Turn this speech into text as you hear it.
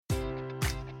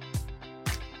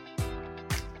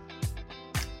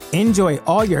Enjoy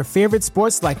all your favorite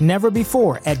sports like never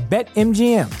before at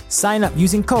BetMGM. Sign up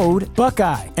using code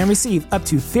Buckeye and receive up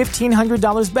to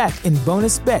 $1,500 back in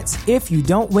bonus bets if you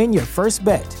don't win your first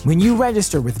bet. When you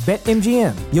register with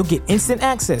BetMGM, you'll get instant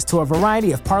access to a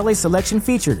variety of parlay selection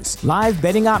features, live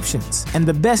betting options, and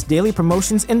the best daily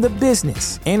promotions in the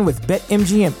business. And with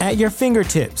BetMGM at your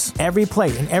fingertips, every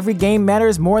play and every game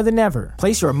matters more than ever.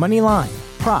 Place your money line,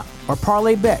 prop, or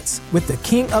parlay bets with the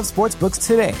king of sportsbooks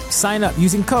today. Sign up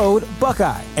using code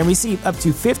Buckeye and receive up to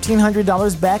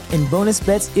 $1,500 back in bonus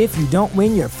bets if you don't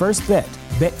win your first bet.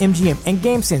 BetMGM and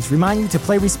GameSense remind you to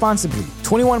play responsibly.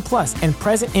 21 plus and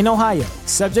present in Ohio,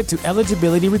 subject to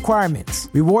eligibility requirements.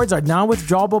 Rewards are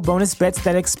non-withdrawable bonus bets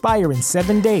that expire in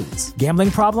 7 days. Gambling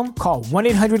problem? Call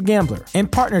 1-800-GAMBLER. In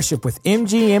partnership with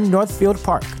MGM Northfield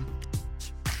Park.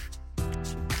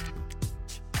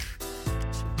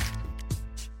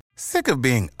 Sick of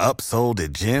being upsold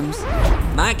at gyms?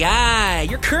 My guy,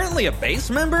 you're currently a base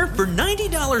member? For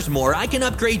 $90 more, I can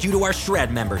upgrade you to our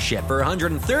Shred membership. For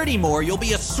 $130 more, you'll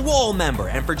be a Swole member.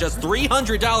 And for just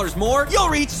 $300 more, you'll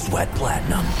reach Sweat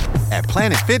Platinum. At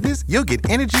Planet Fitness, you'll get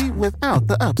energy without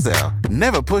the upsell.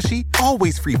 Never pushy,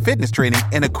 always free fitness training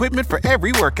and equipment for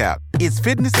every workout. It's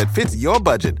fitness that fits your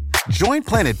budget. Join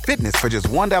Planet Fitness for just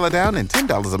 $1 down and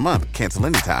 $10 a month. Cancel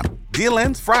anytime. Deal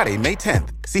ends Friday, May 10th.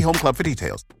 See Home Club for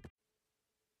details.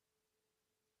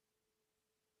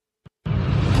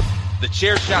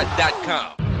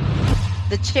 TheChairShot.com.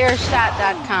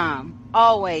 TheChairShot.com.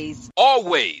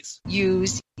 Always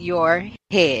use your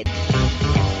head.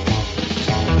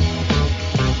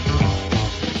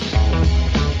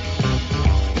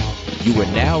 You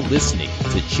are now listening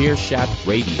to Chairshot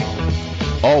Radio.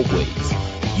 Always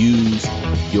use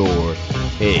your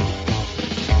head.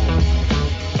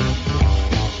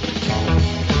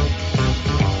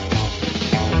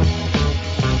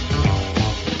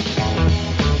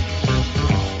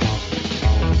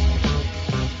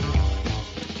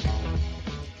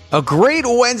 A great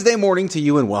Wednesday morning to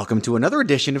you and welcome to another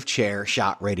edition of Chair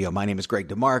Shot Radio. My name is Greg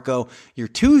DeMarco, your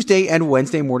Tuesday and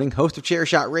Wednesday morning host of Chair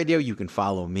Shot Radio. You can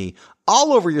follow me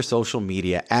all over your social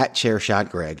media at Chair Shot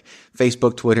Greg,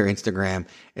 Facebook, Twitter, Instagram.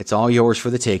 It's all yours for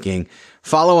the taking.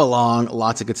 Follow along.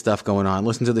 Lots of good stuff going on.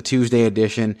 Listen to the Tuesday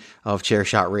edition of Chair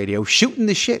Shot Radio, Shooting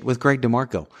the Shit with Greg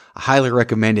DeMarco. I highly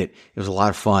recommend it. It was a lot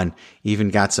of fun.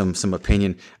 Even got some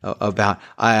opinion about,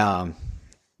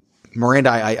 Miranda,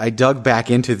 I dug back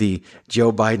into the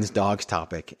Joe Biden's dogs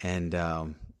topic and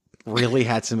really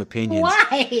had some opinions.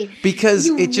 Why? Because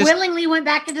you it just willingly went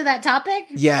back into that topic?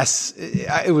 Yes,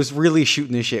 it was really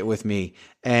shooting the shit with me,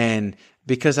 and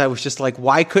because I was just like,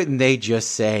 why couldn't they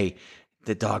just say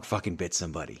the dog fucking bit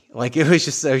somebody? Like I was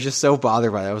just so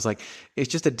bothered by that. I was like,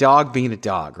 it's just a dog being a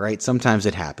dog, right? Sometimes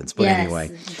it happens, but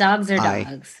anyway, dogs are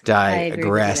dogs. I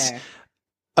digress.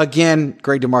 Again,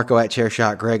 Greg DeMarco at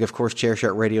Chairshot Greg. Of course,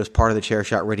 Chairshot Radio is part of the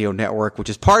Chairshot Radio Network, which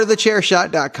is part of the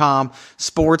Chairshot.com,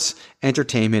 sports,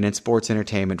 entertainment, and sports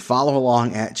entertainment. Follow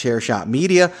along at Chairshot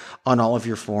Media on all of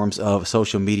your forms of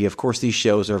social media. Of course, these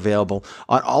shows are available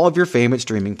on all of your favorite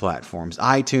streaming platforms,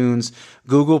 iTunes,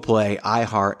 Google Play,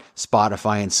 iHeart,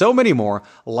 Spotify, and so many more.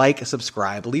 Like,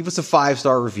 subscribe, leave us a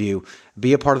 5-star review,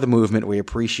 be a part of the movement. We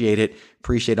appreciate it.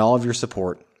 Appreciate all of your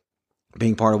support,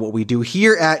 being part of what we do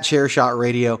here at Chairshot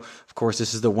Radio. Of course,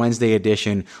 this is the Wednesday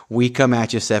edition. We come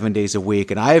at you 7 days a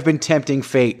week, and I have been tempting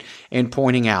fate in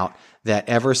pointing out that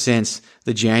ever since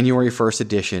the January 1st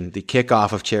edition, the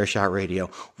kickoff of Chairshot Radio,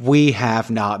 we have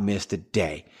not missed a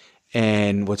day.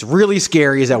 And what's really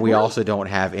scary is that we also don't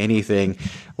have anything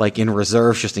like in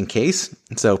reserve just in case.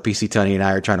 And so PC Tunney and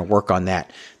I are trying to work on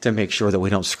that to make sure that we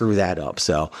don't screw that up.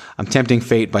 So I'm tempting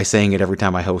fate by saying it every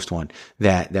time I host one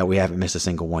that we haven't missed a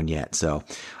single one yet. So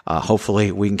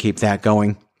hopefully we can keep that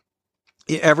going.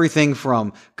 Everything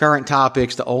from current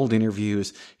topics to old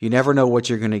interviews. You never know what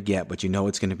you're going to get, but you know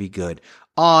it's going to be good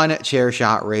on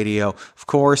Chairshot Radio. Of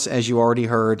course, as you already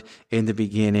heard in the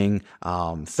beginning,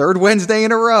 third Wednesday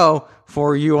in a row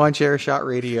for you on Chairshot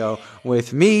Radio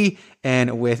with me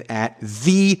and with at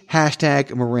the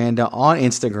hashtag Miranda on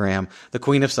Instagram, the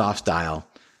Queen of Soft Style,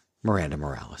 Miranda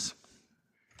Morales.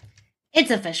 It's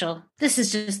official. This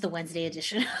is just the Wednesday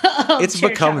edition. It's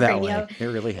become that way. It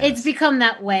really has. It's become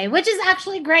that way, which is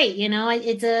actually great. You know,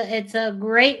 it's a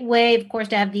great way, of course,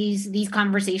 to have these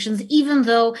conversations. Even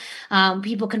though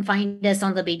people can find us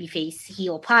on the Babyface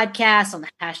Heel podcast, on the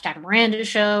hashtag Miranda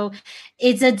Show,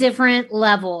 it's a different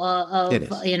level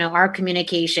of our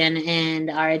communication and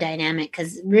our dynamic.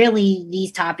 Because really,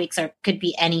 these topics could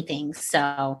be anything.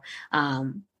 So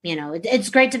it's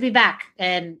great to be back,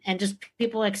 and just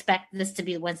people expect this to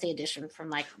be the Wednesday edition from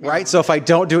like right. So if I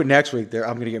don't do it next week,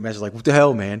 I'm going to get messages like, "What the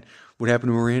hell, man? What happened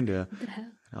to Miranda?"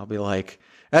 I'll be like,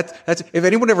 "That's if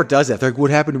anyone ever does that, they're like,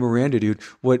 what happened to Miranda, dude?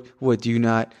 What do you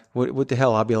not? What the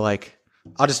hell?" I'll be like,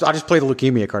 I'll just play the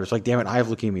leukemia card. It's like, damn it, I have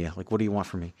leukemia. Like, what do you want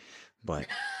from me? But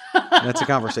that's a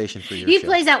conversation for you. He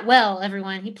plays that well,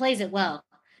 everyone. He plays it well.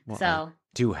 So.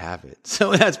 Do have it,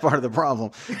 so that's part of the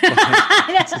problem.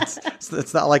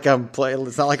 It's not like I'm playing.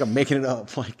 It's not like I'm making it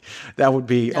up. Like that would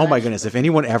be. Oh my goodness! If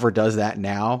anyone ever does that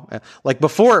now, like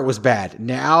before it was bad.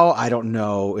 Now I don't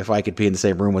know if I could be in the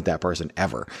same room with that person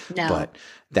ever. No. But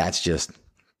that's just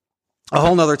a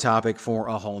whole nother topic for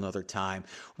a whole nother time.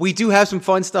 We do have some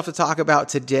fun stuff to talk about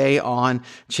today on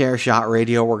Chair Shot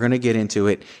Radio. We're going to get into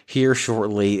it here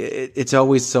shortly. It's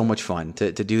always so much fun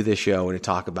to do this show and to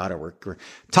talk about it. We're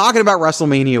talking about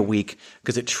WrestleMania week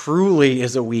because it truly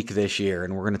is a week this year,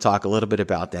 and we're going to talk a little bit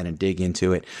about that and dig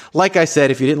into it. Like I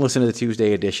said, if you didn't listen to the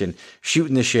Tuesday edition,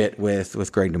 Shooting the Shit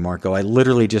with Greg DeMarco, I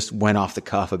literally just went off the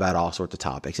cuff about all sorts of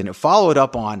topics, and it followed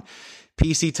up on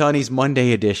PC Tunney's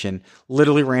Monday edition,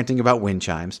 literally ranting about wind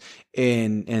chimes,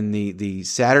 in the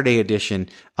Saturday edition,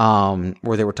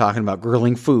 where they were talking about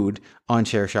grilling food on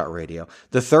Chair Shot Radio.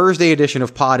 The Thursday edition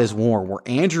of Pod is War, where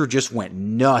Andrew just went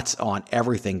nuts on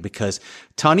everything because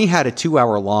Tunney had a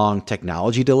 2-hour long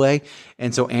technology delay.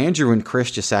 And so Andrew and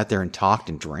Chris just sat there and talked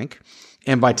and drank.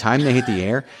 And by the time they hit the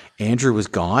air, Andrew was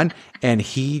gone. And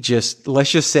he just,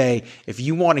 let's just say, if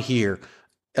you want to hear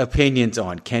opinions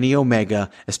on Kenny Omega,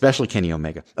 especially Kenny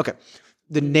Omega. Okay.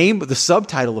 The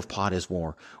subtitle of Pod is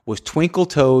War was Twinkle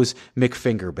Toes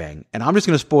McFingerbang. And I'm just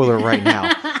going to spoil it right now.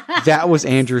 That was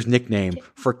Andrew's nickname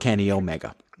for Kenny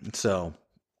Omega. So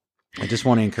I just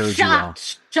want to encourage you all.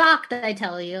 Shocked, I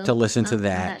tell you. To listen to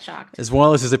that. As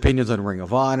well as his opinions on Ring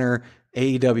of Honor,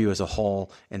 AEW as a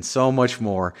whole, and so much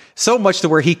more. So much to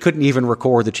where he couldn't even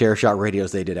record the Chair Shot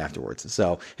radios they did afterwards.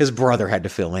 So his brother had to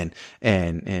fill in,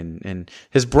 and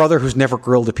his brother, who's never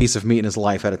grilled a piece of meat in his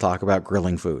life, had to talk about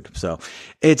grilling food. So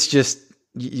it's just,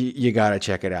 you got to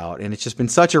check it out. And it's just been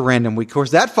such a random week. Of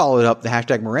course, that followed up the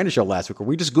hashtag Miranda Show last week, where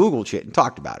we just Googled shit and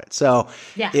talked about it. So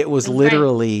it was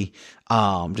literally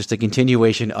just a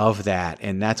continuation of that.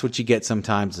 And that's what you get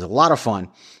sometimes. It's a lot of fun.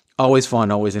 Always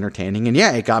fun, always entertaining. And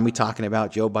yeah, it got me talking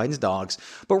about Joe Biden's dogs,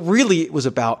 but really it was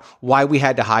about why we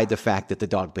had to hide the fact that the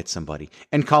dog bit somebody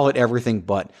and call it everything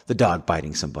but the dog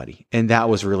biting somebody. And that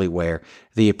was really where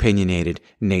the opinionated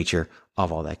nature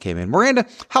of all that came in. Miranda,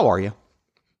 how are you?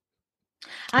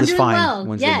 I'm doing well.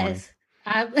 Wednesday morning.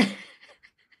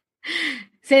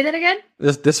 Say that again?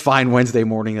 This fine Wednesday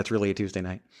morning that's really a Tuesday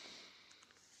night.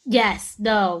 Yes,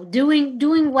 no,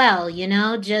 doing well,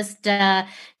 just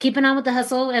keeping on with the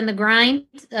hustle and the grind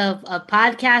of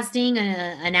podcasting,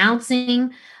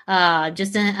 announcing,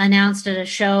 just announced at a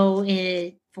show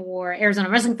for Arizona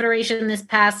Wrestling Federation this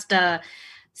past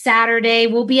Saturday.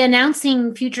 We'll be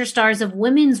announcing future stars of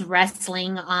women's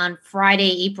wrestling on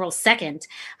Friday, April 2nd.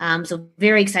 So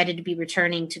very excited to be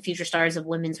returning to future stars of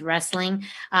women's wrestling,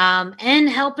 and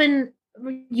helping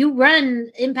you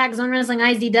run Impact Zone Wrestling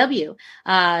ISDW.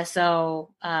 So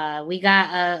we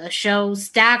got a show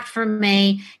stacked for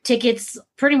May. Tickets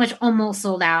pretty much almost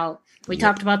sold out. We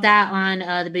talked about that on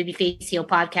the Babyface Heel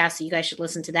podcast, so you guys should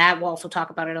listen to that. We'll also talk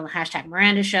about it on the hashtag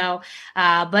Miranda Show.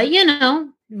 But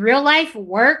real life,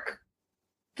 work,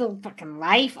 the fucking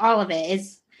life, all of it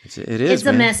is. It's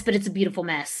a mess, but it's a beautiful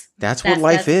mess. That's what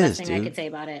life is, the best thing dude. I could say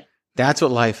about it. That's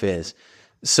what life is.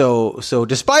 So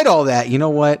despite all that, you know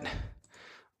what?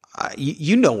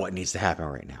 You know what needs to happen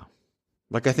right now.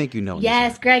 Like, I think you know.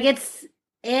 Yes, Greg, it's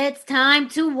time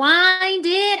to wind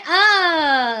it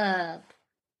up.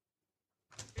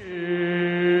 It's time!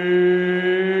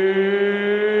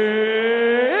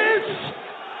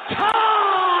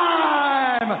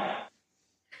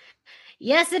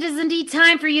 Yes, it is indeed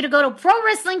time for you to go to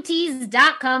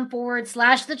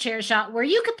prowrestlingtees.com/thechairshot, where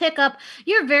you can pick up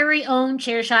your very own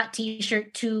Chairshot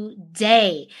t-shirt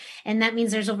today. And that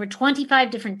means there's over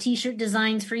 25 different t-shirt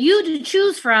designs for you to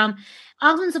choose from,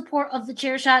 all in support of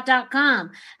thechairshot.com.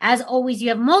 As always, you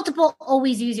have multiple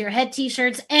Always Use Your Head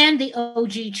t-shirts and the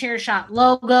OG Chairshot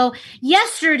logo.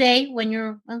 Yesterday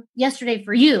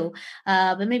for you,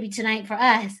 but maybe tonight for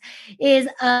us, is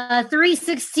a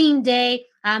 316-day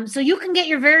So you can get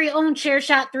your very own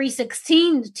Chairshot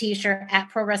 316 t-shirt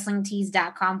at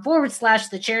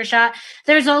prowrestlingtees.com/thechairshot.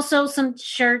 There's also some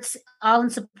shirts all in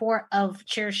support of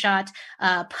Chairshot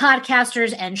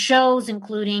podcasters and shows,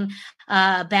 including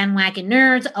Bandwagon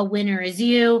Nerds, A Winner Is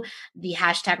You, the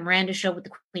 #Miranda Show with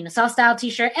the Queen of South Style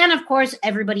t-shirt, and of course,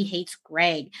 Everybody Hates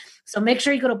Greg. So make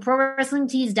sure you go to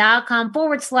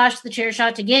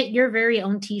prowrestlingtees.com/thechairshot to get your very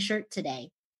own t-shirt today.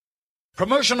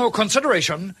 Promotional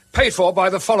consideration paid for by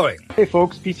the following. Hey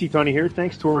folks, PC Tony here.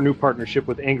 Thanks to our new partnership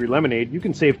with Angry Lemonade, you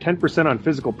can save 10% on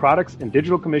physical products and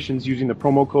digital commissions using the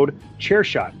promo code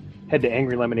ChairShot. Head to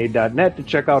angrylemonade.net to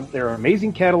check out their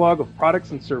amazing catalog of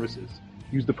products and services.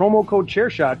 Use the promo code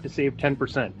ChairShot to save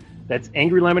 10%. That's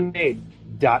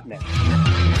angrylemonade.net.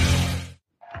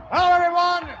 Hello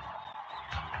everyone!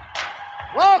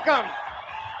 Welcome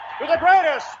to the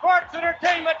greatest sports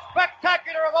entertainment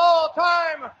spectacular of all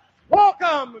time!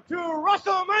 Welcome to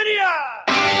WrestleMania!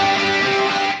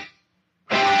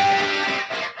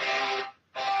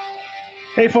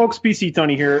 Hey folks, PC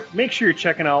Tony here. Make sure you're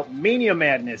checking out Mania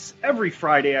Madness every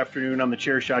Friday afternoon on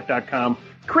thechairshot.com.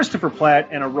 Christopher Platt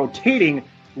and a rotating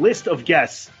list of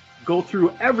guests go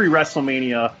through every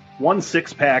WrestleMania, one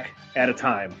six-pack at a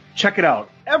time. Check it out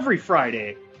every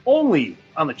Friday, only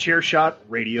on the Chairshot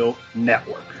Radio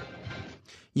Network.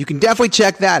 You can definitely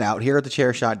check that out here at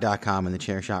thechairshot.com and the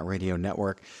Chairshot Radio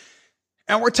Network.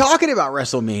 And we're talking about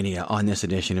WrestleMania on this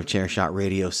edition of Chairshot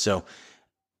Radio. So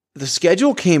the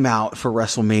schedule came out for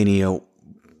WrestleMania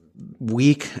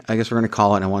week, I guess we're going to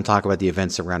call it, and I want to talk about the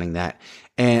events surrounding that.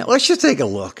 And let's just take a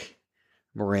look,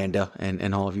 Miranda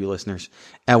and all of you listeners,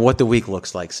 at what the week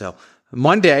looks like. So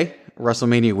Monday,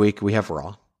 WrestleMania week, we have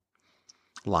Raw.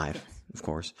 Live, of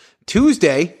course.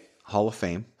 Tuesday, Hall of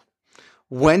Fame.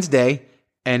 Wednesday,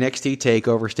 NXT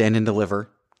TakeOver Stand and Deliver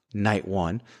Night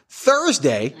 1.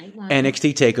 Thursday,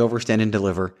 NXT TakeOver Stand and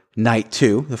Deliver Night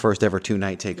 2, the first ever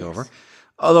 2-night takeover. Yes.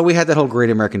 Although we had that whole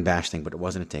Great American Bash thing, but it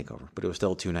wasn't a takeover, but it was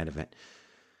still a 2-night event.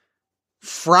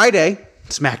 Friday,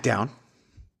 SmackDown.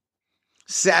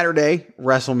 Saturday,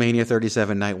 WrestleMania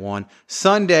 37 Night 1.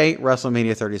 Sunday,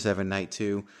 WrestleMania 37 Night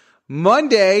 2.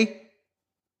 Monday,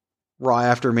 Raw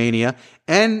After Mania.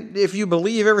 And if you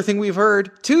believe everything we've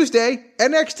heard, Tuesday,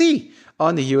 NXT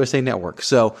on the USA Network.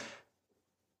 So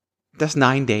that's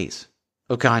 9 days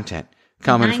of content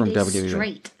coming from WWE.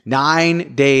 Straight.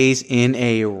 9 days in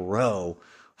a row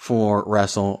for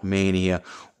WrestleMania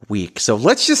week. So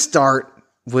let's just start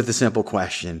with a simple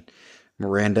question.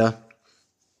 Miranda,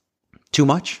 too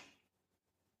much?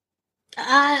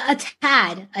 A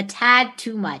tad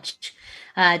too much,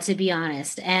 to be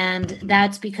honest. And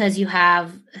that's because you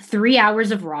have 3 hours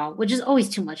of Raw, which is always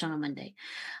too much on a Monday.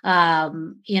 I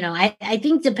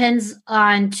think depends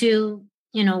on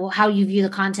how you view the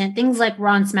content, things like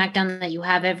Raw and SmackDown that you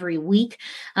have every week.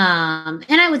 And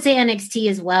I would say NXT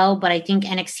as well, but I think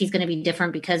NXT is going to be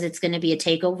different because it's going to be a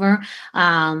takeover.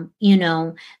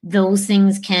 Those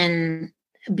things can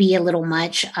be a little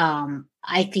much.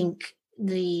 I think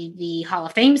the Hall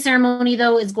of Fame ceremony,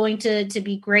 though, is going to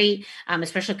be great,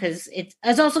 especially because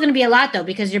it's also going to be a lot, though,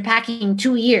 because you're packing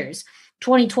 2 years,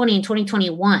 2020 and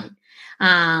 2021.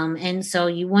 And so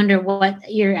you wonder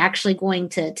what you're actually going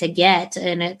to get,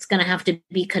 and it's going to have to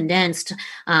be condensed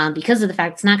because of the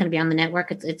fact it's not going to be on the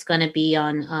network. It's going to be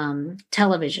on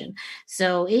television.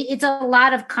 So it's a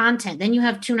lot of content. Then you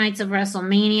have 2 nights of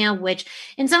WrestleMania, which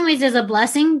in some ways is a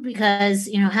blessing because,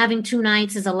 having 2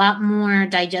 nights is a lot more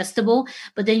digestible,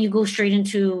 but then you go straight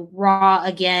into Raw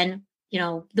again.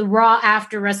 The Raw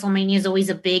after WrestleMania is always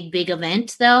a big, big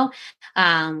event, though.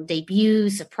 Debut,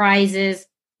 surprises.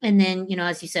 And then,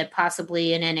 as you said,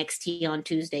 possibly an NXT on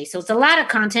Tuesday. So it's a lot of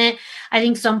content. I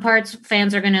think some parts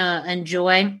fans are going to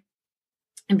enjoy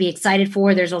and be excited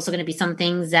for. There's also going to be some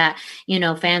things that,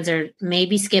 fans are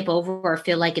maybe skip over or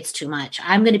feel like it's too much.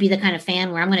 I'm going to be the kind of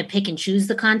fan where I'm going to pick and choose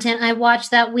the content I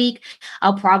watch that week.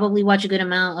 I'll probably watch a good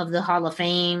amount of the Hall of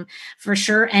Fame, for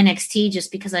sure. NXT,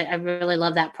 just because I really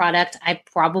love that product. I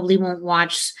probably won't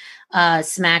watch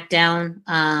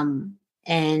SmackDown.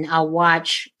 And I'll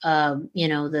watch,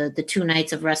 the 2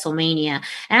 nights of WrestleMania.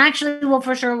 And actually, we'll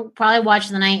for sure probably watch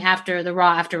the night after the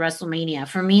Raw after WrestleMania.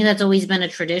 For me, that's always been a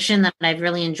tradition that I've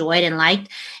really enjoyed and liked.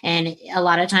 And a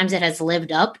lot of times it has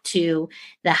lived up to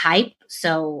the hype.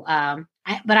 So,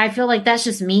 but I feel like that's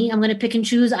just me. I'm going to pick and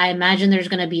choose. I imagine there's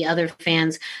going to be other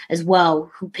fans as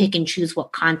well who pick and choose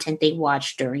what content they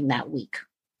watch during that week.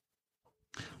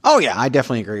 Oh, yeah, I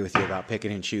definitely agree with you about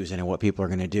picking and choosing and what people are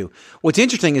going to do. What's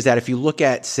interesting is that if you look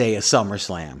at, say, a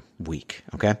SummerSlam week,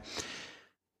 okay,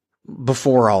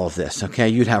 before all of this, okay,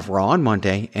 you'd have Raw on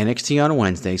Monday, NXT on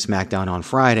Wednesday, SmackDown on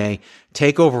Friday,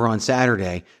 TakeOver on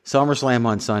Saturday, SummerSlam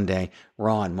on Sunday,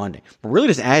 Raw on Monday. We're really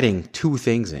just adding 2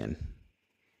 things in.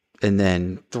 And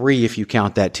then 3 if you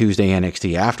count that Tuesday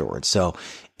NXT afterwards. So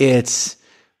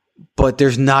but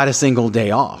there's not a single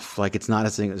day off. Like there's not a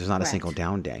single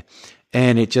down day.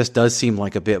 And it just does seem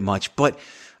like a bit much. But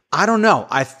I don't know.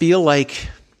 I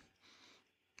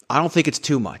don't think it's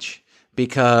too much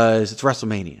because it's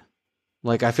WrestleMania.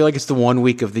 Like, I feel like it's the one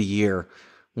week of the year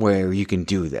where you can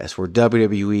do this, where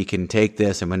WWE can take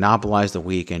this and monopolize the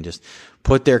week and just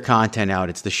put their content out.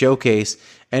 It's the showcase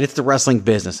and it's the wrestling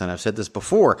business. And I've said this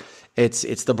before.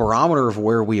 It's the barometer of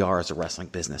where we are as a wrestling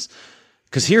business.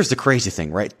 Because here's the crazy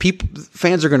thing, right?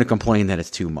 Fans are going to complain that it's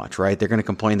too much, right? They're going to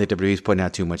complain that WWE is putting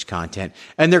out too much content.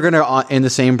 And they're going to, in the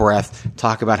same breath,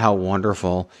 talk about how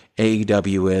wonderful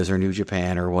AEW is or New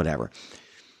Japan or whatever.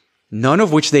 None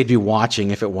of which they'd be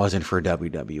watching if it wasn't for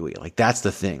WWE. Like, that's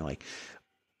the thing. Like,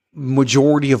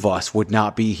 majority of us would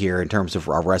not be here in terms of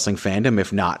our wrestling fandom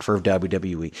if not for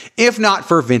WWE. If not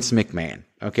for Vince McMahon,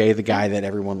 okay? The guy that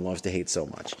everyone loves to hate so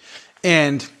much.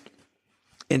 And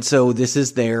so this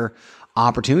is their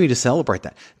opportunity to celebrate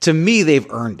that. To me, they've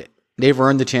earned it. They've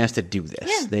earned the chance to do this.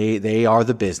 Yeah. They are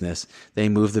the business. They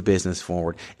move the business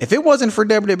forward. If it wasn't for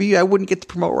WWE, I wouldn't get to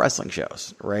promote wrestling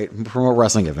shows, right? Promote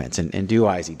wrestling events and do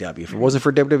IZW. If it wasn't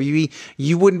for WWE,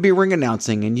 you wouldn't be ring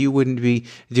announcing and you wouldn't be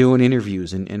doing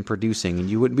interviews and producing and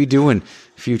you wouldn't be doing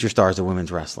Future Stars of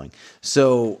Women's Wrestling.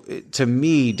 So to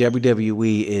me,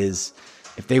 WWE is,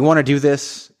 if they want to do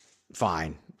this,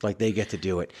 fine. Like, they get to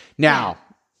do it. Now,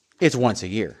 it's once a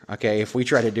year, okay? If we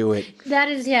try to do it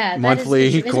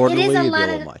monthly, quarterly, it'd be a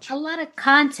little much. A lot of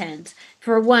content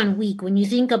for 1 week. When you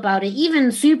think about it,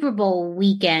 even Super Bowl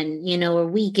weekend, or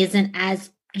week isn't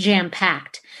as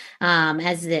jam-packed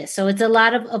as this. So it's a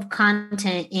lot of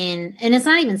content and it's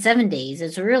not even 7 days.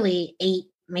 It's really 8,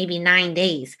 maybe 9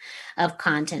 days of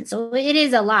content. So it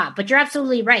is a lot, but you're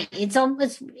absolutely right. It's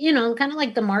almost, kind of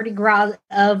like the Mardi Gras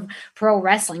of pro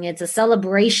wrestling. It's a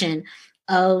celebration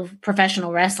of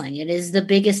professional wrestling. It is the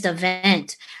biggest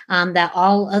event that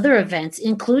all other events,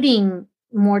 including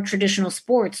more traditional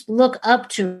sports, look up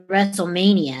to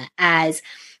WrestleMania as,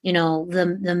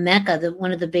 the mecca,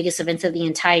 one of the biggest events of the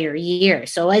entire year.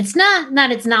 So it's not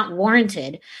that it's not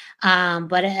warranted,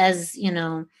 but as,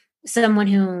 someone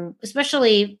who,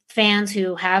 especially fans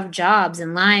who have jobs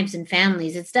and lives and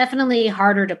families, it's definitely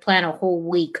harder to plan a whole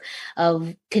week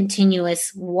of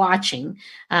continuous watching.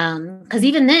 Because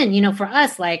even then, for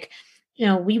us,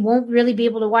 we won't really be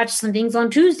able to watch some things on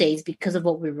Tuesdays because of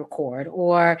what we record,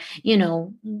 or,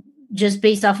 just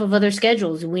based off of other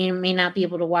schedules, we may not be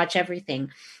able to watch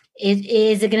everything.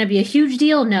 Is it going to be a huge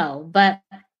deal? No, but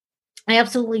I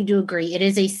absolutely do agree. It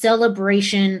is a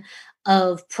celebration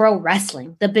of pro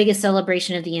wrestling, the biggest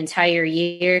celebration of the entire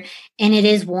year. And it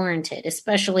is warranted,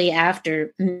 especially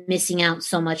after missing out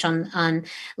so much on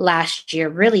last year.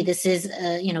 Really, this is,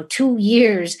 2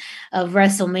 years of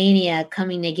WrestleMania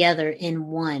coming together in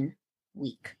 1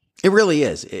 week. It really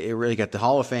is. It really got the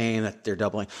Hall of Fame that they're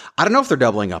doubling. I don't know if they're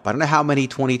doubling up. I don't know how many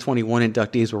 2021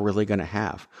 inductees we're really going to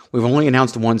have. We've only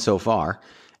announced one so far,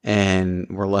 and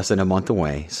we're less than a month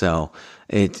away. So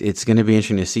it's going to be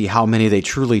interesting to see how many they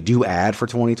truly do add for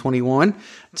 2021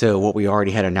 to what we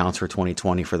already had announced for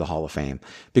 2020 for the Hall of Fame,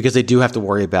 because they do have to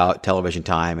worry about television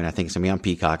time. And I think it's going to be on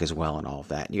Peacock as well and all of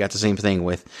that. You got the same thing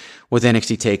with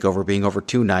NXT TakeOver being over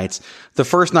 2 nights. The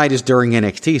first night is during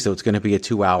NXT. So it's going to be a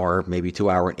 2 hour, maybe 2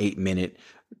 hour and 8 minute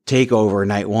TakeOver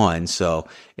night 1. So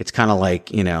it's kind of like,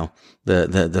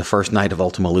 the first night of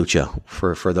Ultima Lucha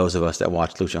for those of us that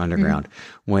watched Lucha Underground,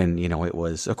 when, it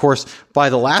was, of course, by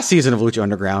the last season of Lucha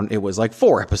Underground, it was like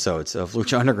 4 episodes of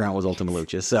Lucha Underground was Ultima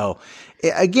Lucha. So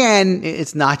again,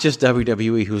 it's not just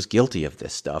WWE who's guilty of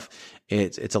this stuff.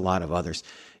 It's a lot of others.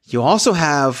 You also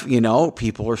have,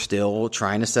 people are still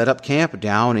trying to set up camp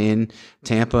down in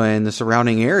Tampa and the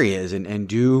surrounding areas and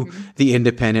do the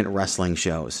independent wrestling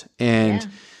shows. And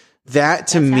that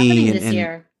to me, this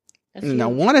year. And I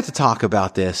wanted to talk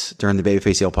about this during the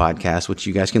Babyface Hill podcast, which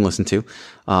you guys can listen to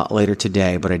later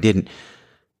today, but I didn't.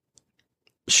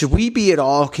 Should we be at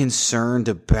all concerned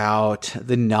about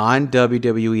the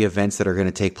non-WWE events that are going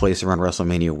to take place around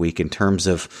WrestleMania week in terms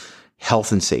of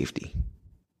health and safety?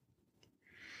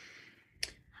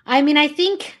 I mean, I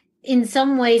think in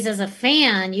some ways as a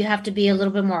fan, you have to be a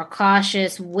little bit more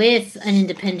cautious with an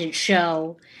independent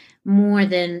show more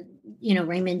than,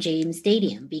 Raymond James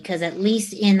Stadium, because at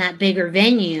least in that bigger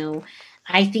venue,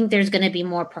 I think there's going to be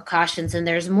more precautions and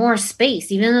there's more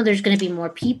space. Even though there's going to be more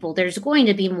people, there's going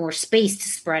to be more space to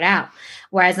spread out.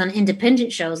 Whereas on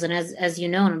independent shows, and as you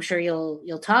know, and I'm sure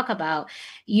you'll talk about,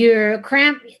 you're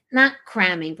not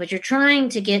cramming, but you're trying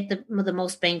to get the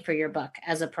most bang for your buck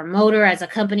as a promoter, as a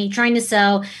company, trying to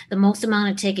sell the most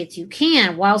amount of tickets you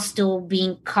can while still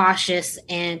being cautious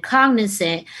and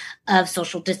cognizant of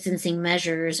social distancing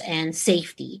measures and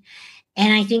safety.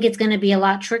 And I think it's going to be a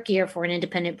lot trickier for an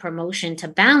independent promotion to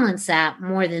balance that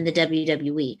more than the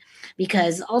WWE,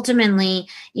 because ultimately,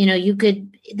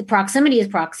 the proximity is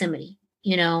proximity,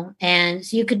 and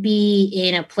so you could be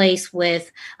in a place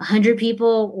with 100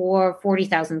 people or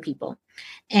 40,000 people.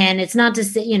 And it's not to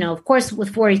say, of course,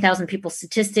 with 40,000 people,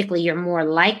 statistically, you're more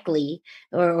likely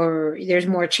or there's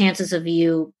more chances of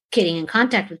you getting in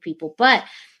contact with people, but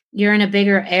you're in a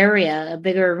bigger area, a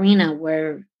bigger arena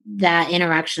where that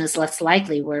interaction is less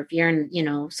likely, where if you're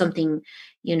in, something,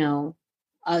 2%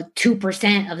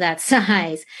 of that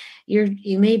size,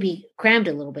 you may be crammed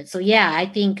a little bit. So yeah, I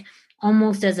think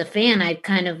almost as a fan, I'd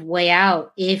kind of weigh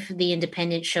out if the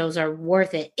independent shows are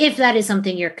worth it, if that is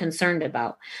something you're concerned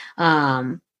about.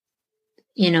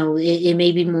 It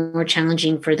may be more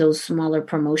challenging for those smaller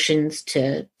promotions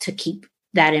to keep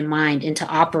that in mind and to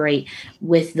operate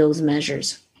with those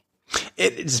measures.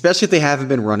 Especially if they haven't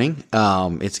been running.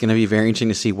 It's going to be very interesting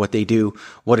to see what they do,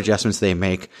 what adjustments they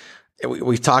make.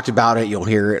 We've talked about it. You'll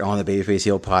hear it on the Babyface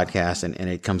Heel podcast, and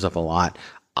it comes up a lot.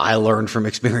 I learned from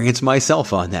experience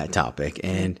myself on that topic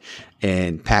and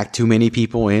packed too many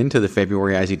people into the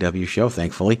February IZW show.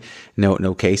 Thankfully,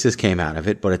 no cases came out of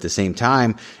it. But at the same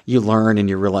time, you learn and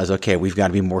you realize, okay, we've got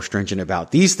to be more stringent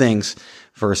about these things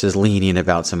versus lenient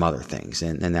about some other things.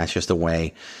 And that's just the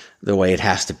way it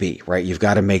has to be, right? You've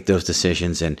got to make those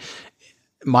decisions. And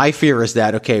my fear is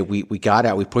that, okay, we got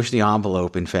out, we pushed the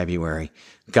envelope in February,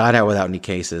 got out without any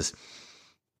cases.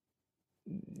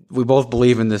 We both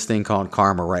believe in this thing called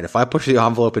karma, right? If I push the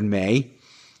envelope in May,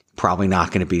 probably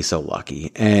not going to be so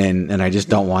lucky. And I just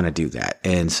don't want to do that.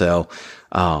 And so,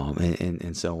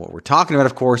 and so what we're talking about,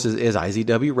 of course, is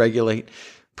IZW Regulate,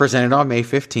 presented on May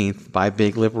 15th by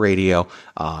Big Lip Radio.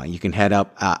 You can head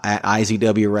up at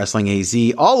IZW Wrestling AZ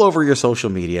all over your social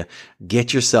media.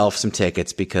 Get yourself some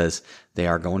tickets because they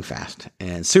are going fast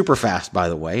and super fast, by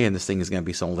the way. And this thing is going to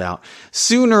be sold out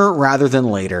sooner rather than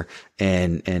later.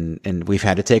 And we've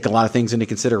had to take a lot of things into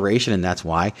consideration. And that's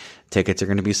why tickets are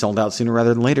going to be sold out sooner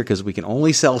rather than later, because we can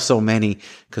only sell so many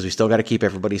because we still got to keep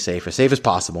everybody safe as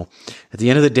possible. At the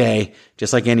end of the day,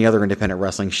 just like any other independent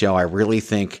wrestling show, I really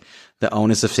think the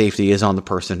onus of safety is on the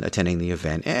person attending the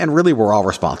event. And really, we're all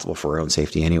responsible for our own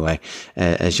safety anyway,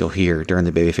 as you'll hear during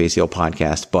the Babyface Heel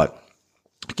podcast. But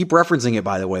I keep referencing it,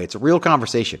 by the way. It's a real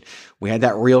conversation. We had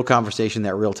that real conversation,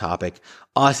 that real topic,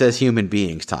 us as human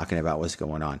beings talking about what's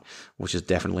going on, which is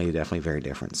definitely very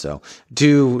different. So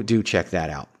do check that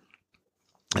out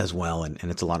as well. And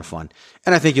it's a lot of fun.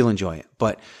 And I think you'll enjoy it.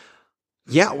 But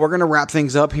yeah, we're going to wrap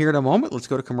things up here in a moment. Let's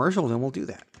go to commercial, and then we'll do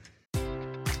that.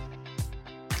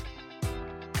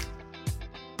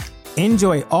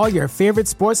 Enjoy all your favorite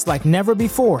sports like never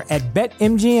before at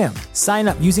BetMGM. Sign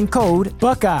up using code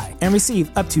Buckeye and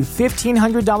receive up to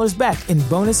 $1,500 back in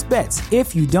bonus bets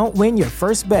if you don't win your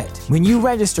first bet. When you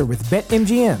register with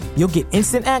BetMGM, you'll get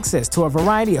instant access to a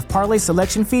variety of parlay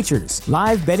selection features,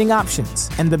 live betting options,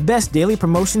 and the best daily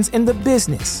promotions in the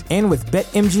business. And with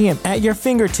BetMGM at your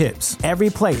fingertips, every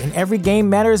play and every game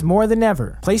matters more than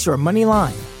ever. Place your money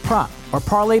line, prop, or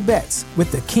parlay bets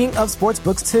with the king of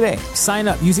sportsbooks today. Sign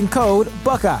up using code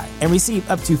Buckeye and receive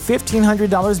up to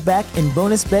 $1,500 back in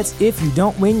bonus bets if you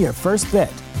don't win your first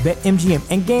bet. BetMGM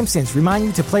and GameSense remind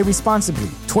you to play responsibly.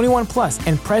 21 plus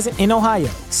and present in Ohio,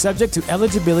 subject to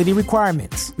eligibility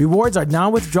requirements. Rewards are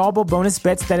non-withdrawable bonus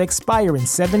bets that expire in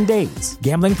 7 days.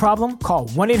 Gambling problem? Call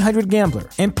 1-800-GAMBLER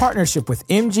in partnership with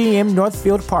MGM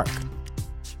Northfield Park.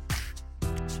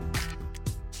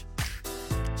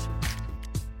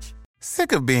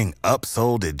 Sick of being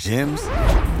upsold at gyms?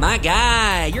 My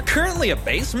guy, you're currently a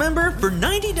base member? For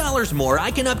 $90 more, I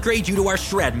can upgrade you to our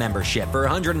Shred membership. For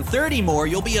 $130 more,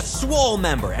 you'll be a Swole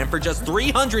member. And for just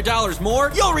 $300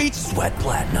 more, you'll reach Sweat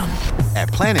Platinum. At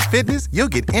Planet Fitness, you'll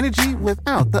get energy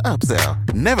without the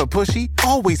upsell. Never pushy,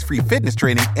 always free fitness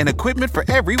training and equipment for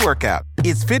every workout.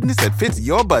 It's fitness that fits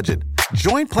your budget.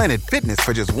 Join Planet Fitness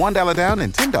for just $1 down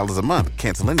and $10 a month.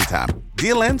 Cancel anytime.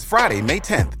 Deal ends Friday, May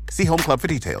 10th. See Home Club for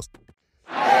details.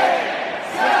 8,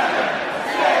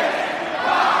 7, 6,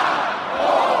 5,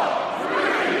 4,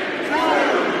 3, 2,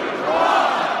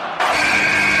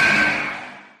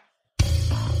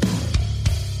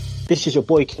 1. This is your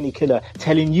boy Kenny Killer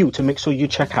telling you to make sure you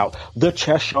check out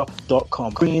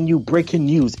thechairshot.com, bringing you breaking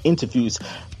news, interviews,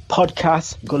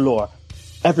 podcasts galore,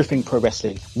 everything pro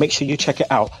wrestling. Make sure you check it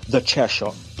out,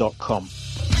 thechairshot.com.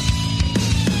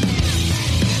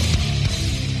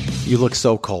 You look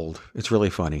so cold. It's really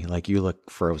funny. Like, you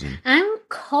look frozen. I'm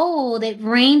cold. It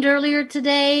rained earlier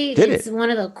today. It's one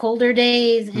of the colder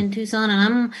days in Tucson,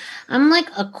 and I'm like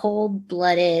a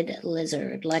cold-blooded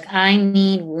lizard. Like, I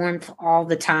need warmth all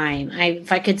the time.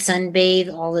 If I could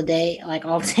sunbathe all day,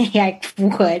 I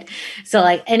would. So,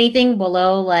 like, anything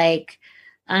below, like,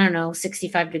 I don't know,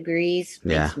 65 degrees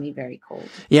makes me very cold.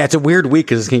 Yeah, it's a weird week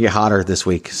because it's going to get hotter this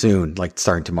week soon, like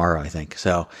starting tomorrow, I think.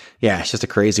 So, yeah, it's just a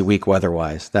crazy week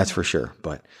weather-wise, that's for sure.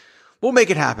 But we'll make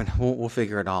it happen. We'll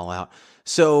figure it all out.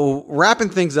 So, wrapping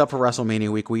things up for WrestleMania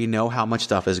week, we know how much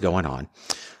stuff is going on.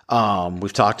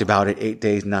 We've talked about it 8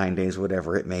 days, 9 days,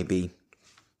 whatever it may be.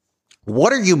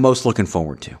 What are you most looking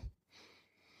forward to?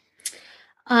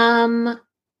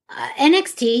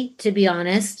 NXT, to be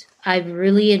honest. I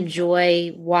really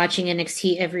enjoy watching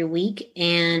NXT every week,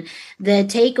 and the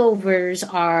takeovers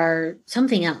are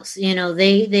something else. You know,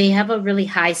 they have a really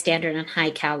high standard and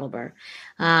high caliber.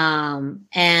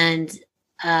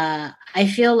 I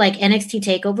feel like NXT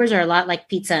takeovers are a lot like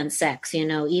pizza and sex, you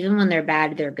know, even when they're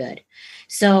bad, they're good.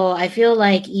 So I feel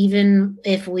like even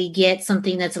if we get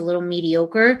something that's a little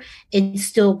mediocre, it's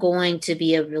still going to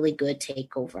be a really good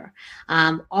takeover.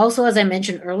 Also, as I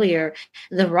mentioned earlier,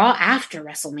 the Raw after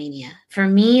WrestleMania, for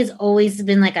me, has always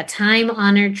been like a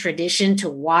time-honored tradition to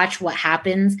watch what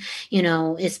happens, you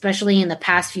know, especially in the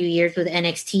past few years with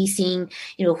NXT, seeing,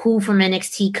 you know, who from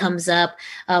NXT comes up,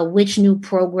 which new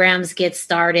programs get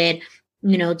started.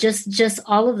 You know, just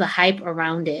all of the hype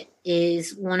around it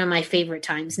is one of my favorite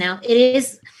times. Now, it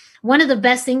is one of the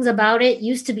best things about it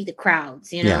used to be the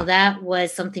crowds. You know, that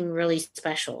was something really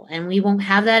special, and we won't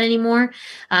have that anymore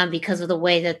because of the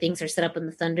way that things are set up in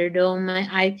the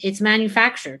Thunderdome. It's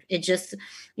manufactured. It just,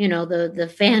 you know, the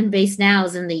fan base now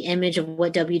is in the image of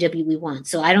what WWE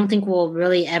wants. So I don't think we'll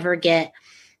really ever get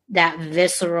that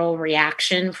visceral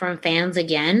reaction from fans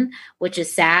again, which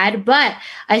is sad, but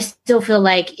I still feel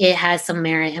like it has some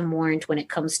merit and warrant when it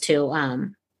comes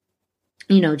to,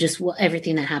 you know, just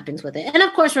everything that happens with it. And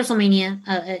of course, WrestleMania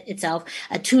itself,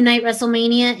 a 2-night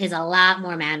WrestleMania is a lot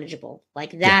more manageable.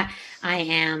 Like that, I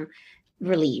am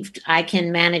relieved. I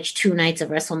can manage 2 nights of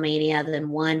WrestleMania than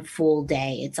 1 full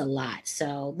day. It's a lot.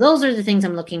 So those are the things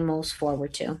I'm looking most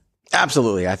forward to.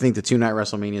 Absolutely. I think the 2-night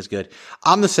WrestleMania is good.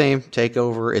 I'm the same.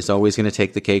 TakeOver is always going to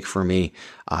take the cake for me.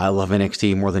 I love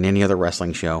NXT more than any other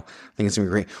wrestling show. I think it's going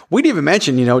to be great. We didn't even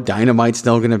mention, you know, Dynamite's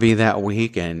still going to be that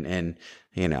week, and,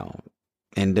 you know,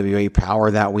 NWA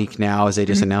Power that week now, as they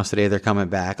just announced today they're coming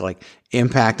back, like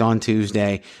Impact on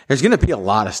Tuesday. There's going to be a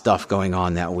lot of stuff going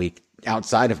on that week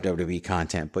outside of WWE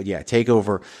content. But yeah,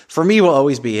 TakeOver for me will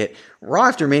always be it. Raw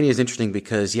after Mania is interesting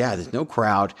because, there's no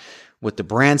crowd. With the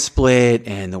brand split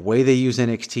and the way they use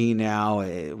NXT now,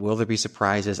 will there be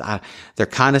surprises? They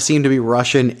kind of seem to be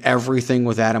rushing everything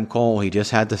with Adam Cole. He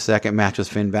just had the second match with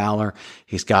Finn Balor.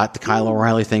 He's got the Kyle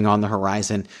O'Reilly thing on the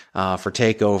horizon for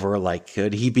TakeOver. Like,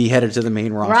 could he be headed to the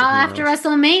main roster? Raw after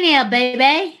WrestleMania,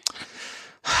 baby.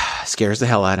 Scares the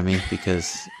hell out of me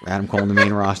because Adam Cole in the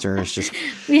main roster is just...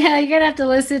 Yeah, you're going to have to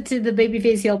listen to the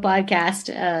Babyface Heel podcast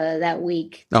that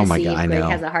week to see if Greg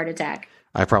has a heart attack.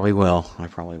 I probably will.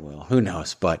 Who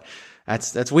knows? But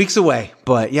that's weeks away.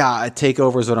 But yeah,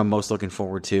 TakeOver is what I'm most looking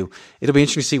forward to. It'll be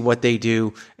interesting to see what they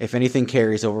do. If anything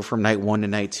carries over from night 1 to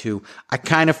night 2. I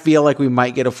kind of feel like we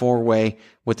might get a 4-way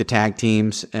with the tag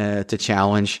teams to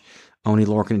challenge Oney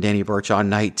Lorcan and Danny Burch on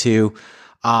night 2.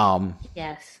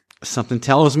 Yes. Something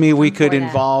tells me we could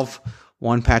involve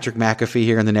one Patrick McAfee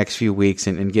here in the next few weeks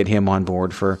and get him on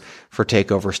board for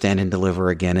TakeOver Stand and Deliver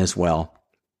again as well.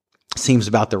 Seems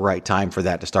about the right time for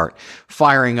that to start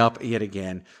firing up yet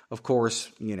again. Of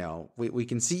course, you know, we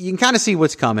can see, you can kind of see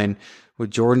what's coming with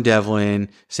Jordan Devlin,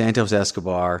 Santos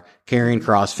Escobar, Karrion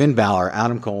Kross, Finn Balor,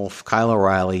 Adam Cole, Kyle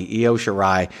O'Reilly, Io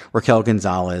Shirai, Raquel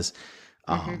Gonzalez,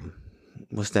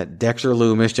 what's that? Dexter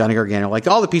Lumis, Johnny Gargano, like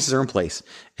all the pieces are in place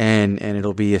and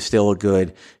it'll be still a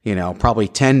good, you know, probably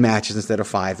 10 matches instead of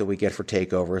 5 that we get for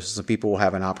TakeOver. So some people will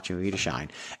have an opportunity to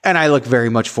shine. And I look very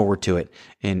much forward to it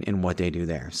in what they do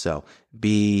there. So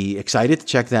be excited to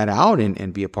check that out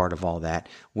and be a part of all that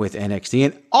with NXT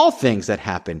and all things that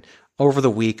happen over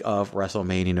the week of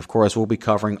WrestleMania. And of course, we'll be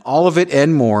covering all of it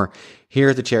and more here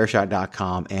at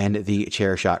thechairshot.com and the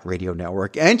Chairshot Radio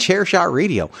Network and Chairshot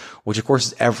Radio, which of course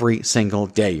is every single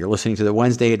day. You're listening to the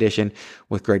Wednesday edition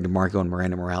with Greg DeMarco and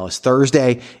Miranda Morales.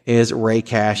 Thursday is Ray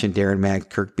Cash and Darren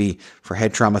Kirkby for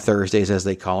Head Trauma Thursdays, as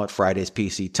they call it. Friday's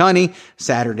PC Tunney.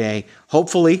 Saturday,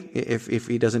 hopefully, if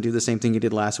he doesn't do the same thing he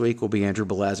did last week, will be Andrew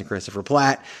Belaz and Christopher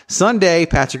Platt. Sunday,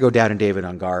 Patrick O'Dowd and David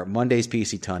Ungar. Monday's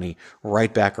PC Tunney.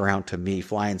 Right back around to me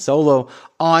flying solo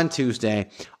on Tuesday.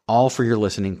 All for your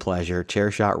listening pleasure.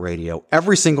 Chairshot Radio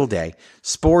every single day.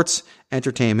 Sports,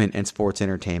 entertainment, and sports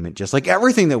entertainment. Just like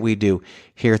everything that we do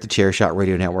here at the Chairshot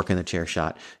Radio Network and the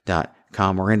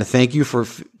Chairshot.com. Miranda, thank you for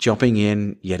jumping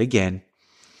in yet again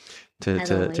to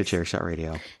Chairshot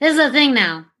Radio. This is a thing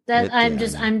now. I'm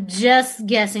just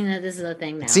guessing that this is a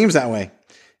thing now. It seems that way.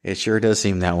 It sure does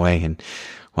seem that way. And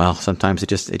well, sometimes it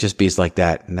just beats like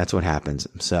that, and that's what happens.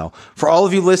 So for all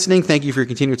of you listening, thank you for your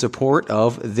continued support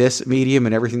of this medium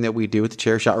and everything that we do at the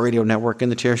Chairshot Radio Network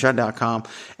and the Chairshot.com.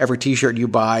 Every t-shirt you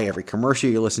buy, every commercial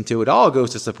you listen to, it all goes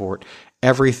to support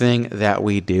everything that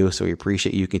we do. So we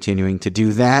appreciate you continuing to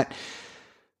do that.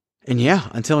 And yeah,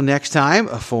 until next time,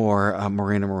 for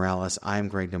Miranda Morales, I'm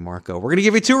Greg DeMarco. We're going to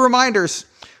give you 2 reminders.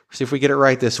 See if we get it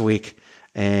right this week.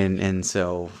 And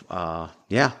so,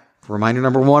 yeah. Reminder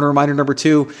number 1, reminder number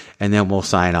 2, and then we'll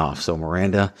sign off. So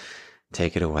Miranda,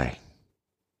 take it away.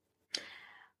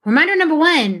 Reminder number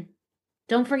 1,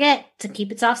 don't forget to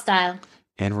keep it soft style.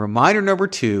 And reminder number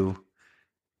 2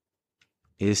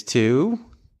 is to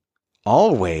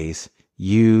always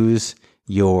use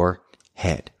your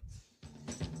head.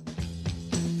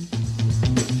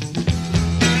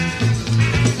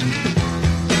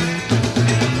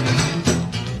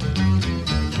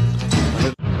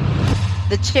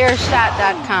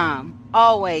 TheChairShot.com.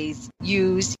 Always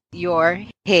use your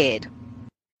head.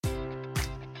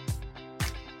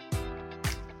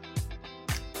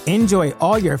 Enjoy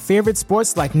all your favorite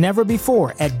sports like never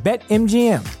before at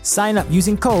BetMGM. Sign up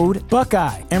using code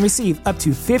Buckeye and receive up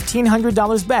to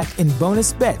 $1,500 back in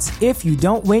bonus bets if you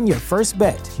don't win your first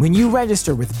bet. When you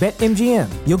register with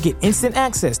BetMGM, you'll get instant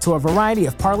access to a variety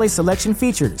of parlay selection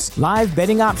features, live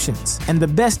betting options, and the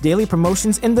best daily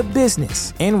promotions in the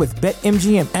business. And with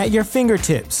BetMGM at your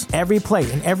fingertips, every play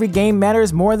and every game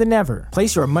matters more than ever.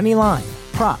 Place your money line,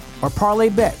 prop, or parlay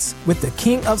bets with the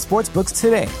king of sportsbooks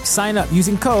today. Sign up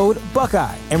using code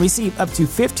Buckeye and receive up to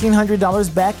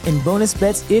 $1,500 back in bonus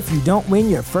bets if you don't win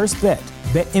your first bet.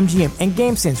 BetMGM and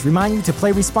GameSense remind you to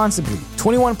play responsibly.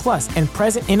 21 plus and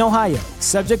present in Ohio,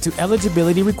 subject to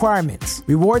eligibility requirements.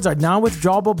 Rewards are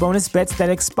non-withdrawable bonus bets that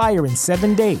expire in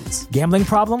 7 days. Gambling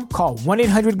problem? Call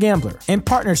 1-800-GAMBLER in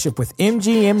partnership with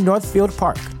MGM Northfield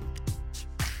Park.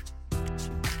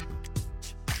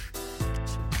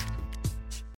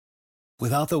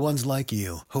 Without the ones like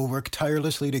you, who work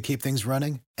tirelessly to keep things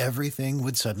running, everything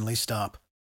would suddenly stop.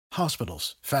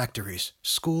 Hospitals, factories,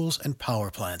 schools, and power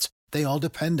plants, they all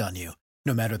depend on you.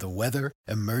 No matter the weather,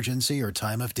 emergency, or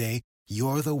time of day,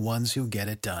 you're the ones who get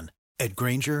it done. At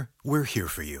Grainger, we're here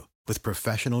for you with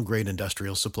professional-grade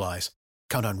industrial supplies.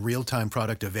 Count on real-time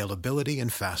product availability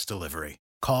and fast delivery.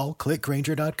 Call, click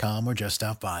Grainger.com, or just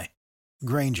stop by.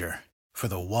 Grainger, for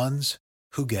the ones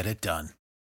who get it done.